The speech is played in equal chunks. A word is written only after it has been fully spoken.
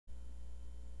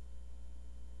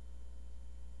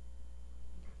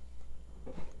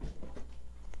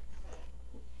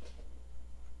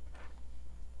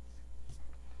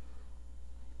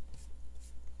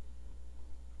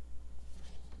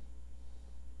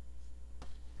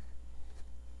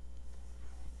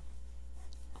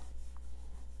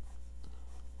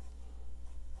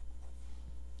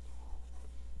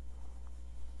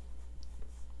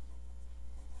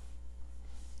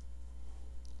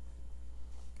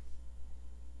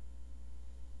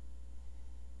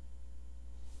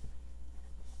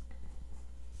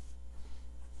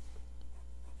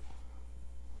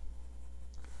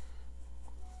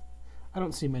I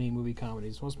don't see many movie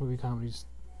comedies. Most movie comedies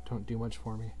don't do much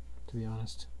for me, to be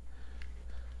honest.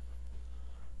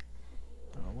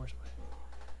 Oh, where's my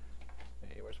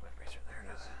eraser? There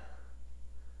it is.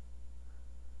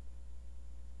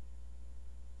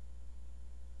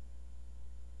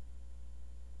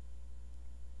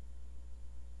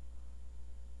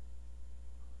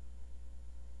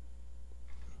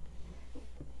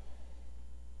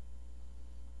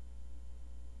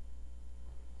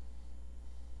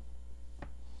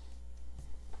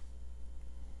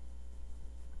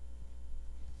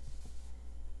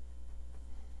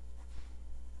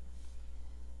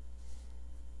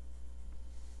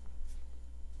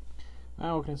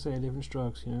 What can I say? Different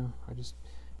strokes, you know.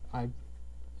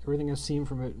 Everything I've seen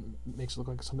from it makes it look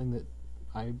like something that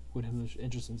I would have an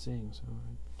interest in seeing. So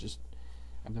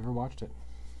I've never watched it.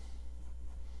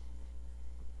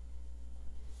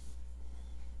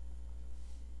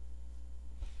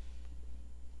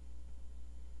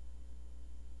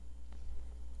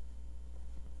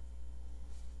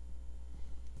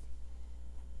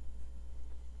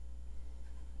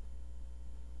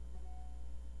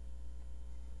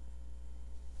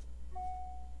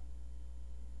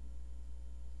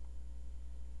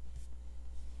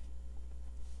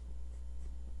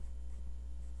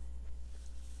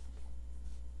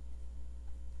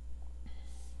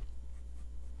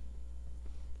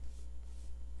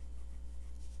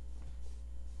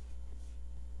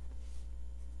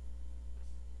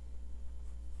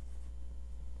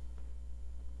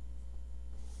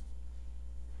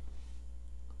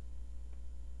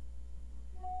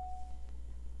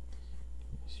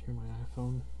 Hear my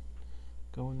iPhone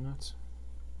going nuts.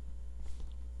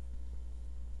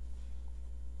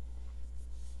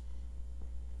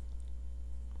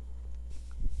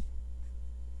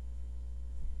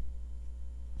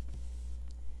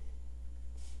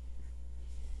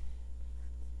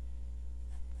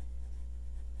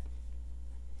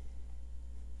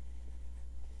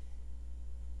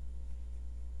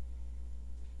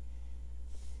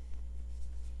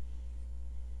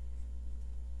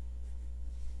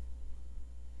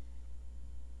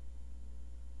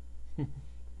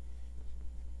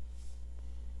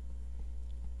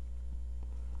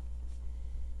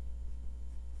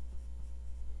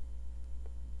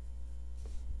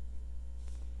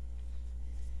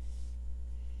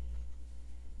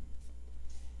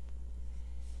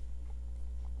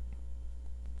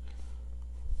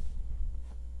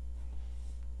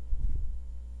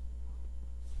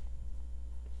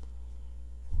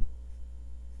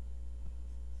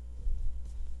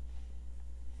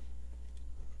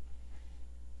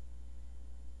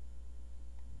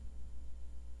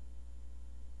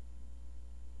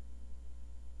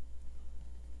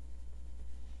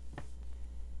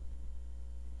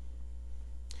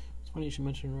 Funny you should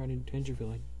mention Rodney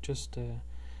Dangerfield. I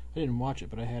didn't watch it,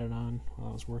 but I had it on while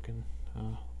I was working.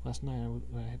 Last night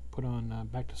I put on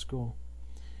Back to School.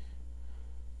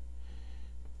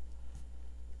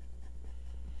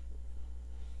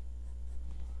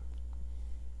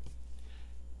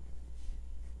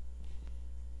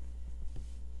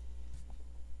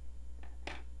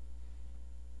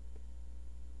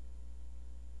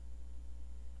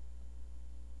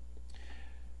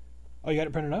 Oh, you got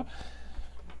it printed up?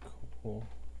 Cool.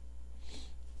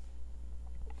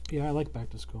 Yeah, I like Back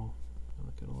to School. I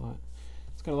like it a lot.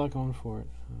 It's got a lot going for it.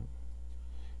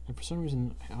 And for some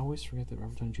reason, I always forget that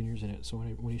Robert Downey Jr. is in it. So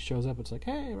when he shows up, it's like,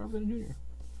 hey, Robert Downey Jr.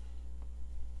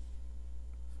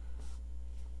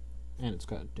 And it's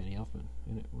got Danny Elfman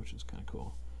in it, which is kind of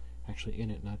cool. Actually in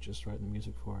it, not just writing the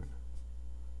music for it.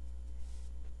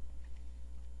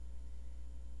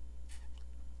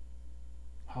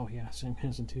 Oh yeah, Sam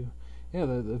Kinison too. Yeah,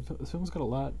 the film's got a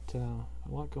lot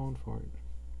going for it.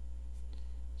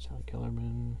 Sally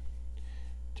Kellerman,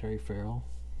 Terry Farrell,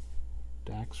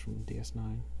 Dax from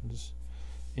DS9 is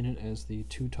in it as the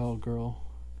too tall girl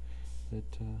that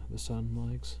the son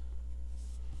likes.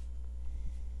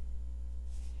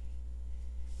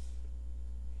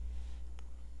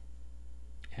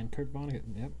 And Kurt Vonnegut,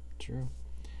 yep, true.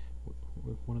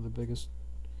 With one of the biggest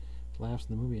laughs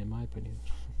in the movie, in my opinion.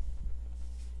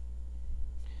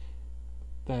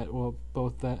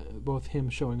 Both him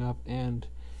showing up and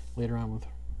later on with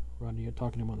Rodney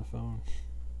talking to him on the phone.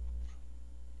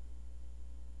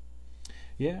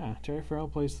 Yeah, Terry Farrell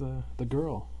plays the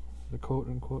girl, the quote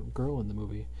unquote girl in the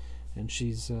movie, and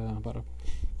she's about a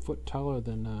foot taller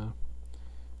than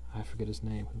I forget his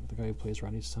name, the guy who plays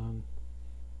Rodney's son.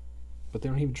 But they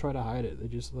don't even try to hide it. They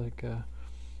just there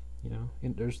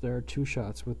are two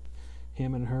shots with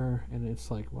him and her, and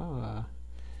it's like, wow,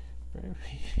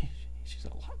 she's a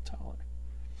lot taller.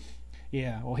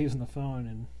 Yeah, well, he was on the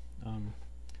phone,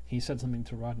 He said something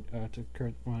to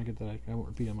Kurt Vonnegut that I won't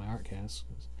repeat on my Artcast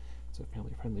because it's a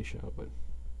family-friendly show. But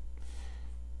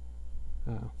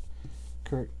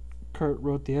Kurt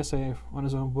wrote the essay on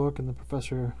his own book, and the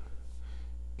professor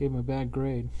gave him a bad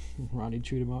grade. Ronnie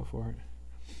chewed him out for it.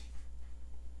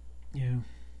 Yeah,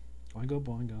 Boingo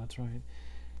Boingo. That's right.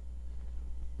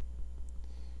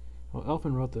 Well,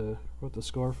 Elfman wrote the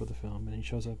score for the film, and he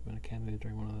shows up in a cameo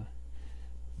during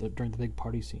during the big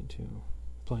party scene too,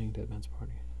 playing Dead Man's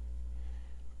Party.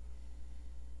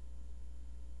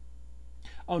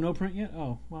 Oh, no print yet?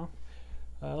 Oh, well,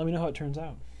 let me know how it turns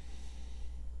out.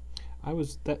 I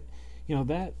was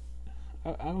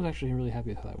actually really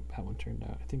happy with how that one turned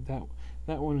out. I think that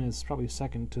one is probably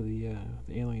second to the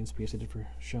Aliens piece I did for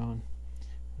Sean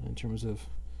in terms of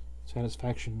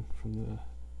satisfaction from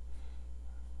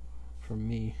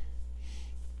me.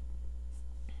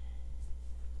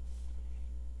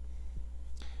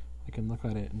 I can look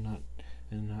at it and not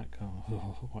go,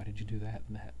 oh, why did you do that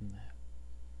and that and that?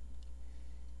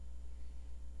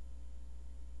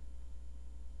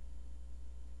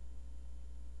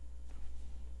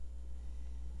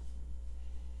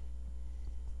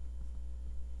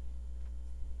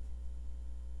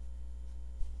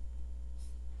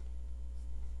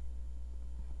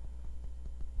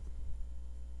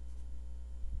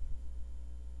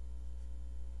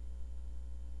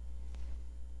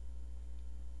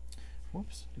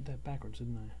 Whoops, did that backwards,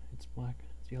 didn't I? It's black.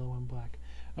 It's yellow on black.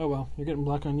 Oh well, you're getting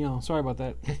black on yellow. Sorry about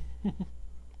that.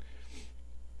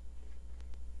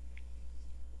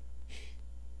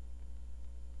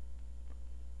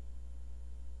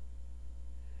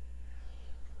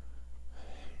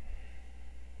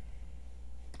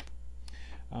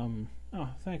 Oh,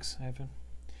 thanks, Ivan.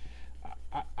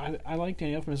 I like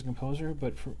Danny Elfman as a composer,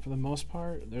 but for the most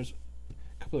part, there's a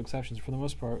couple of exceptions. For the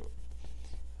most part,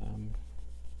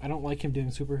 I don't like him doing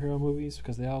superhero movies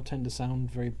because they all tend to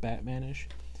sound very Batman-ish.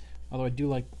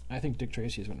 Although I think Dick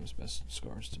Tracy is one of his best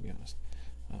scores, to be honest.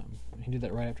 He did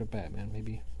that right after Batman.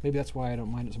 Maybe that's why I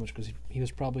don't mind it so much, because he was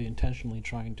probably intentionally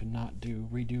trying to not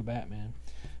redo Batman.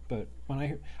 But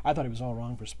when I thought he was all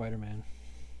wrong for Spider-Man.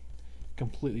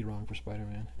 Completely wrong for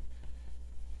Spider-Man.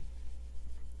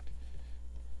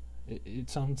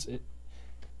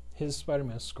 His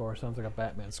Spider-Man score sounds like a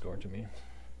Batman score to me.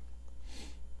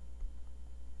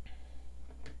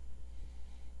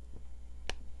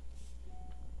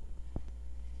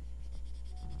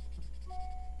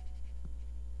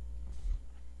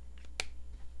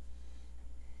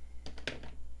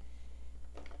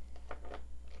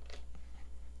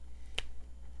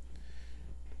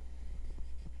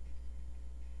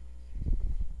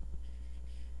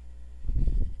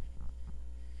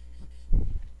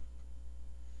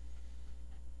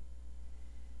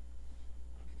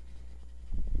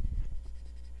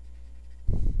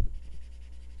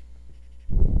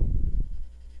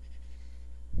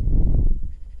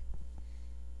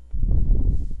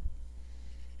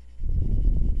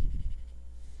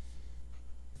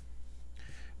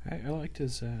 I liked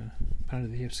his Planet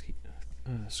of the Apes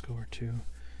score too.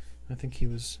 I think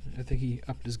he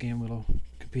upped his game a little,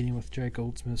 competing with Jerry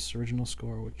Goldsmith's original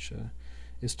score, which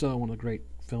is still one of the great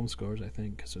film scores, I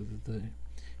think, because of the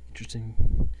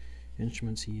interesting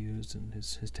instruments he used and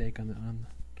his take on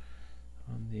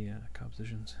the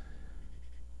compositions.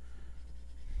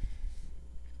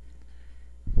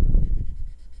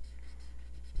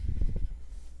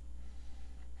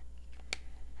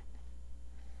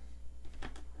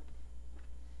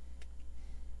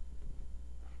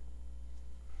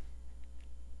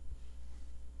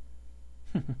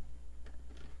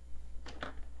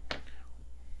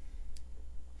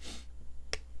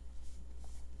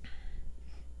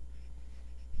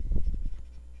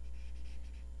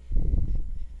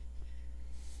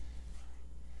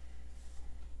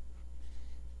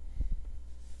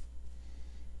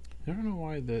 I don't know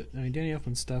why Danny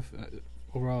Elfman stuff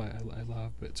overall I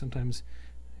love, but sometimes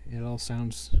it all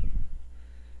sounds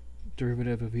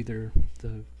derivative of either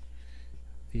the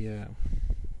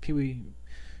Pee-wee's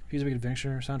Big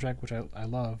Adventure soundtrack, which I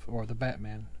love, or the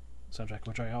Batman soundtrack,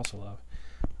 which I also love.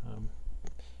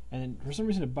 And for some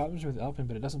reason it bothers me with Elfman,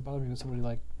 but it doesn't bother me with somebody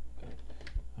like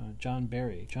John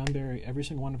Barry. John Barry, every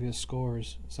single one of his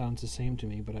scores sounds the same to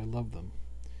me, but I love them.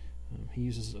 He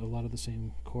uses a lot of the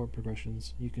same chord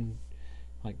progressions. You can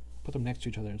put them next to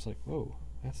each other, and it's like, whoa,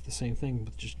 that's the same thing,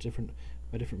 but just a different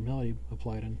melody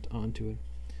applied onto it.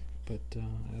 But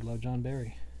I love John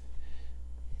Barry.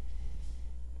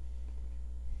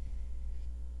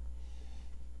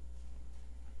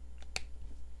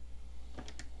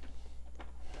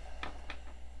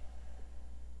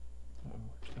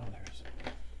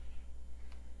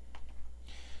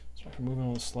 moving a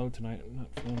little slow tonight. I'm not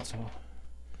feeling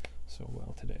so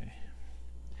well today.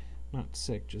 Not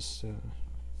sick, just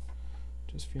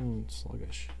feeling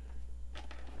sluggish.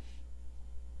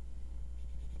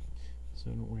 So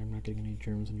don't worry, I'm not getting any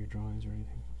germs in your drawings or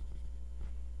anything.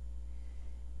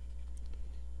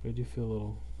 But I do feel a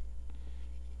little.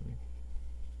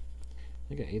 I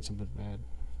think I ate something bad.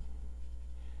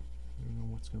 I don't know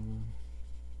what's going on.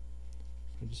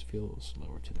 I just feel a little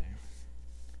slower today.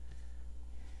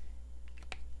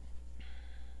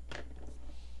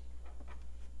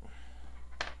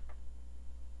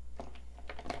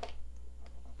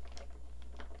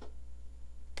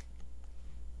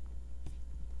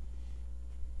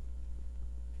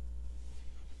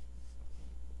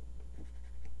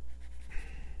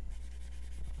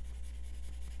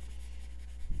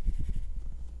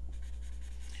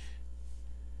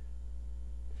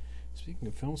 Speaking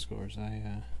of film scores,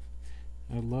 I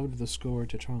loved the score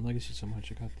to Tron Legacy so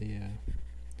much. I got the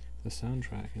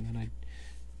soundtrack, and then I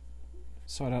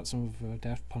sought out some of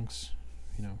Daft Punk's,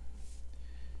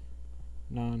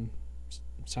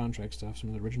 non-soundtrack stuff,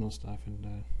 some of the original stuff,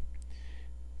 and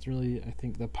it's really, I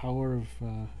think, the power of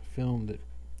film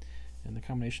and the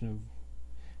combination of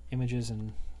images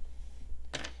and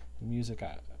music.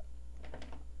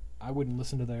 I wouldn't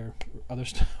listen to their other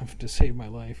stuff to save my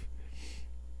life.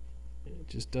 It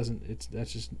just doesn't.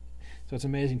 So it's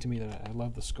amazing to me that I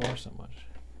love the score so much.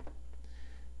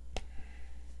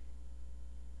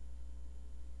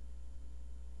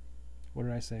 What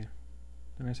did I say?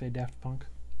 Did I say Daft Punk?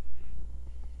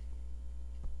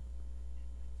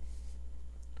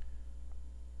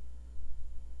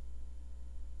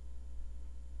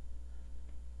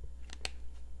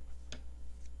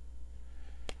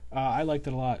 I liked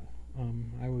it a lot.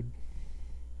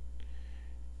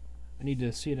 I need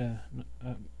to see it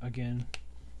again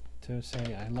to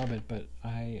say I love it, but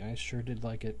I sure did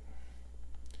like it.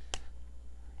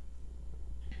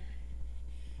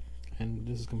 And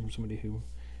this is coming from somebody who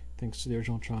thinks the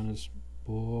original Tron is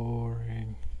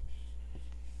boring.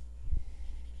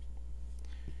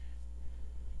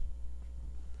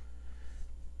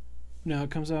 No, it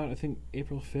comes out, I think,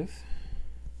 April 5th.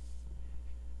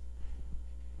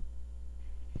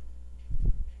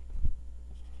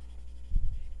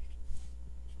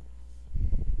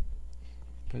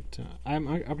 But I'm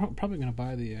probably going to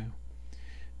buy the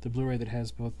Blu-ray that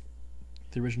has both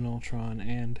the original Tron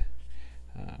and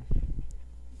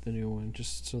the new one,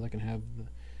 just so I can have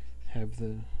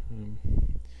the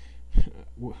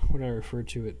what I referred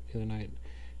to it the other night.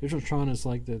 The original Tron is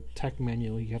like the tech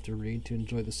manual you have to read to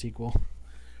enjoy the sequel.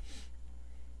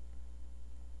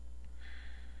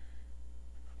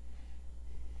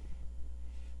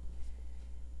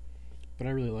 But I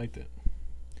really liked it.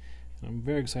 I'm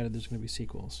very excited there's going to be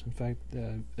sequels. In fact,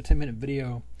 a 10-minute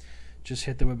video just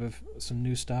hit the web of some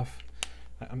new stuff.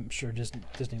 I'm sure Disney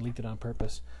leaked it on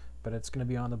purpose, but it's going to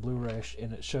be on the Blu-ray,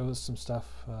 and it shows some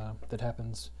stuff that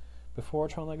happens before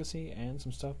Tron Legacy and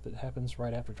some stuff that happens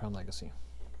right after Tron Legacy.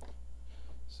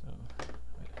 So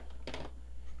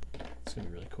it's going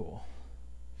to be really cool.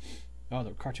 Oh,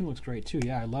 the cartoon looks great too.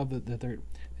 Yeah, I love that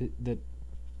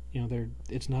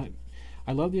it's not.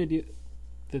 I love the idea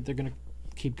that they're going to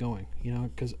keep going,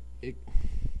 because I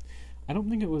don't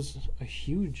think it was a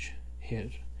huge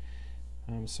hit,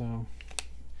 so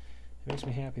it makes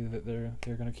me happy that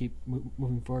they're going to keep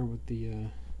moving forward with the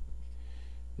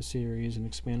series and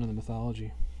expand on the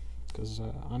mythology, because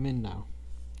I'm in now.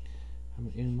 I'm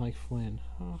in like Flynn.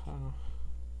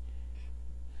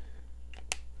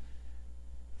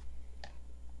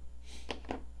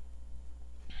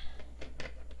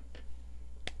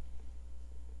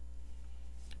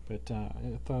 But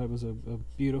I thought it was a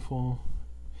beautiful.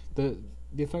 The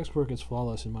effects work is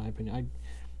flawless in my opinion.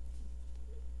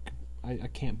 I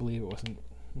can't believe it wasn't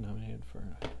nominated for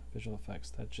visual effects.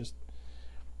 That's just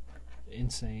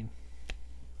insane.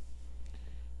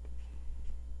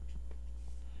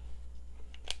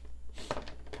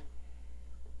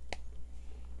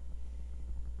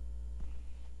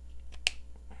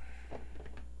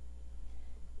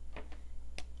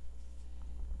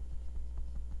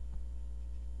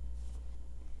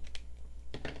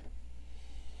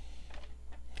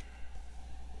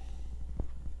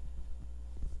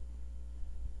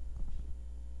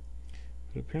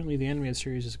 But apparently the animated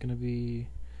series is going to be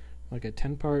like a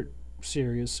 10-part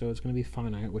series, so it's going to be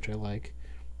finite, which I like.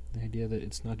 The idea that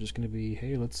it's not just going to be,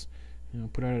 hey, let's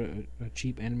put out a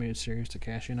cheap animated series to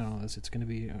cash in on all this. It's going to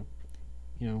be,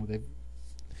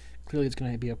 clearly it's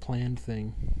going to be a planned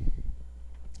thing.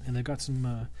 And they've got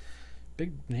some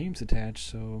big names attached,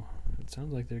 so it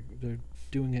sounds like they're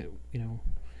doing it,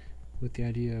 with the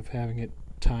idea of having it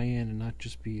tie-in and not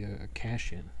just be a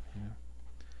cash-in. You know?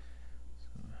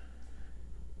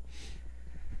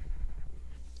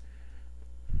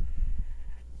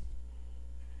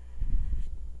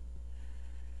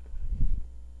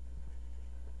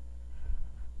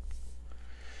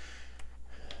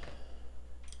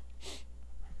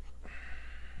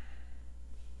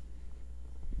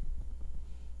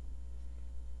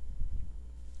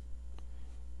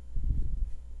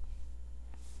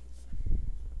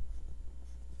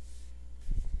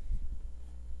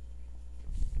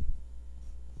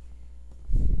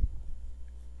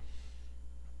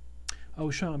 Oh,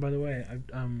 Sean, by the way,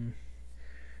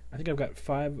 I think I've got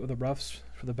 5 of the roughs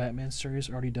for the Batman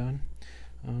series already done.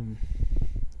 I'm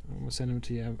going to send them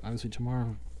to you, obviously,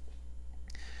 tomorrow.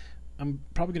 I'm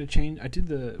probably going to change. I did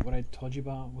what I told you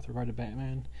about with regard to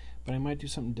Batman, but I might do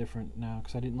something different now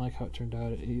because I didn't like how it turned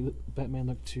out. Batman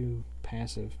looked too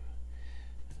passive.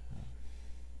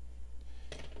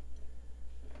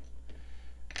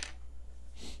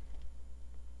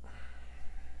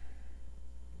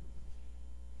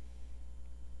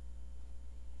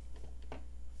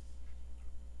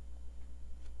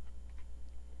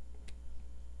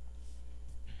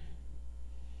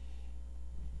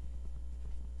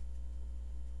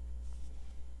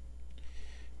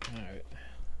 Alright,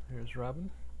 here's Robin.